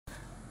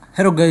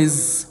Hello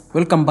guys,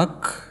 welcome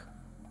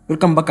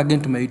back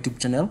again to my YouTube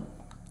channel,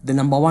 the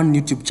 #1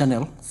 YouTube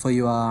channel for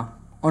your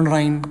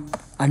online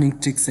earning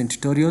tricks and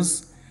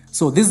tutorials.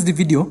 So this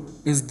video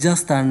is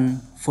just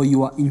for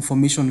your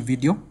information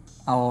video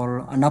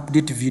or an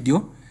update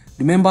video.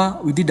 Remember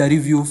we did a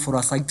review for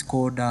a site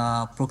called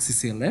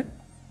Proxysale.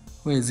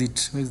 Where is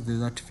it? Where is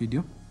that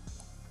video?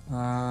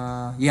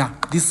 Yeah,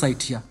 this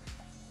site here.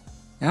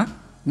 Yeah.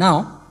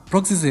 Now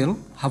Proxysale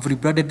have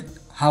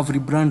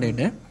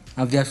rebranded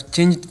and they have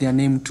changed their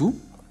name to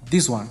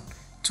this one,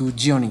 to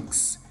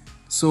Geonix.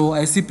 So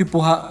I see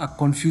people are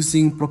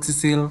confusing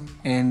Proxysale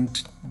and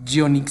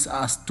Geonix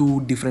as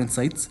two different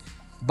sites,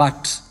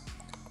 but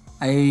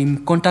I'm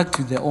in contact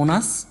with the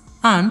owners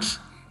and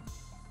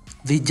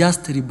they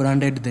just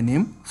rebranded the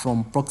name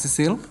from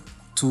Proxysale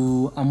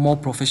to a more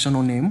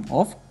professional name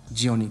of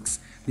Geonix.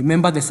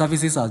 Remember, the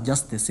services are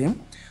just the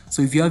same.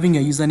 So if you're having a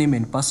username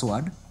and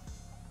password,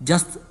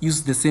 just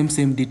use the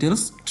same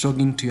details to log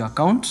into your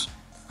account,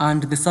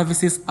 and the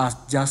services are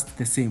just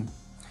the same.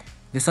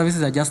 The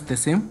services are just the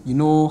same. You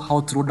know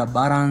how to load a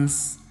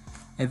balance.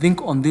 I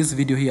think on this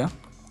video here,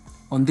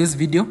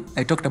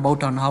 I talked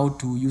about on how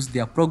to use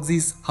their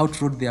proxies, how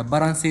to load their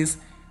balances,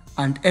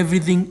 and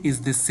everything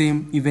is the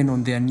same even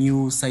on their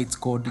new site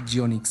called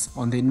Geonix.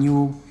 On the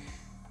new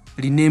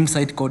renamed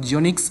site called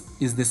Geonix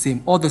is the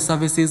same. All the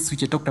services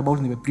which I talked about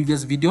in the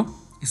previous video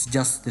is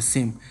just the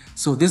same.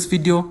 So this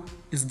video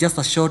is just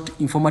a short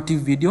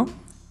informative video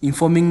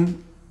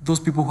informing those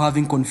people who are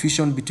having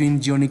confusion between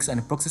Geonix and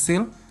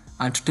Proxysale,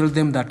 and to tell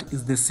them that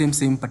it's the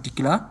same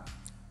particular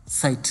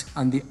site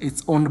and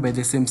it's owned by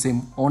the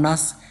same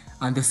owners,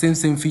 and the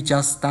same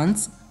features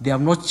stands. They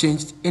have not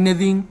changed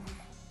anything.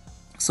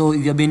 So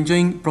if you have been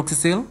enjoying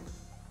Proxysale,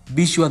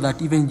 be sure that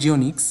even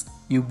Geonix,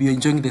 you'll be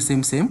enjoying the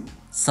same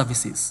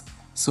services.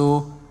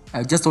 So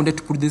I just wanted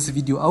to put this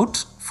video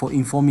out for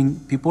informing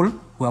people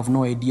who have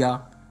no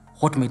idea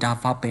what might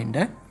have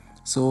happened.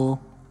 So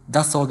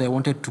that's all I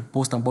wanted to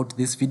post about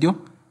this video.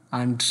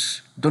 And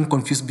don't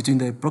confuse between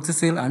the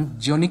Proxysale and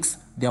Geonix.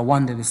 They are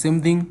one, they're the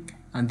same thing,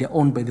 and they're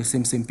owned by the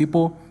same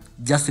people,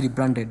 just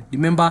rebranded.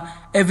 Remember,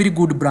 every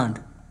good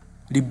brand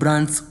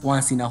rebrands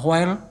once in a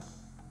while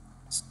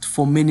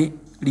for many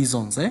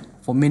reasons,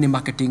 for many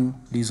marketing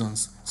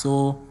reasons.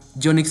 So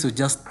Geonix was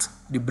just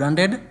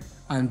rebranded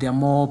and they are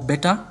more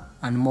better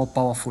and more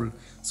powerful.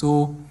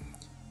 So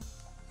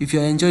if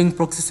you're enjoying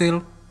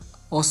Proxysale,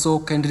 also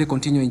kindly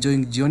continue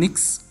enjoying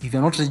Geonix. If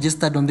you're not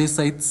registered on these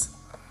sites,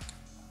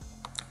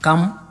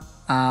 come,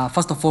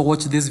 first of all,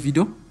 watch this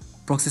video.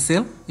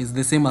 Proxysale is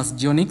the same as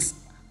Geonix,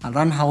 and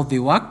learn how they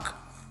work.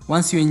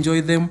 Once you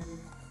enjoy them,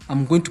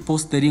 I'm going to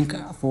post the link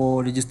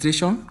for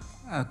registration.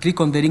 Click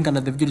on the link under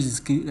the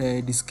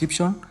video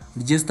description,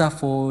 register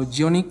for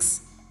Geonix,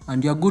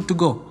 and you're good to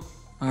go.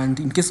 And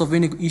in case of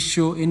any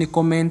issue, any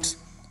comment,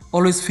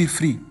 always feel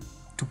free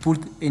to put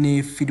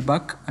any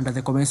feedback under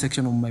the comment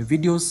section of my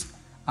videos.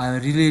 I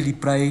really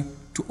reply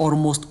to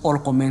almost all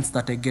comments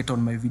that I get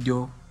on my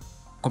video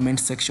comment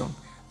section.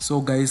 So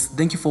guys,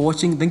 thank you for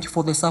watching. Thank you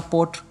for the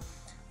support.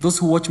 Those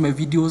who watch my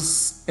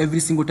videos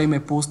every single time I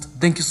post,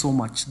 thank you so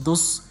much.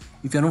 Those,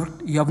 if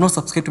you have not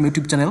subscribed to my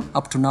YouTube channel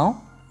up to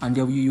now and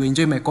you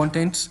enjoy my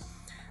content,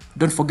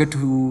 don't forget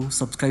to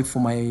subscribe for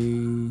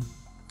my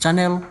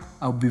channel.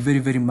 I'll be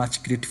very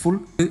much grateful.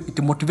 It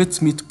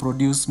motivates me to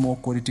produce more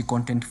quality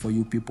content for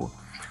you people.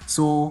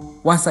 So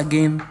once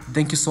again,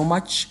 thank you so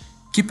much.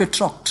 Keep it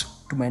locked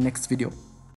to my next video.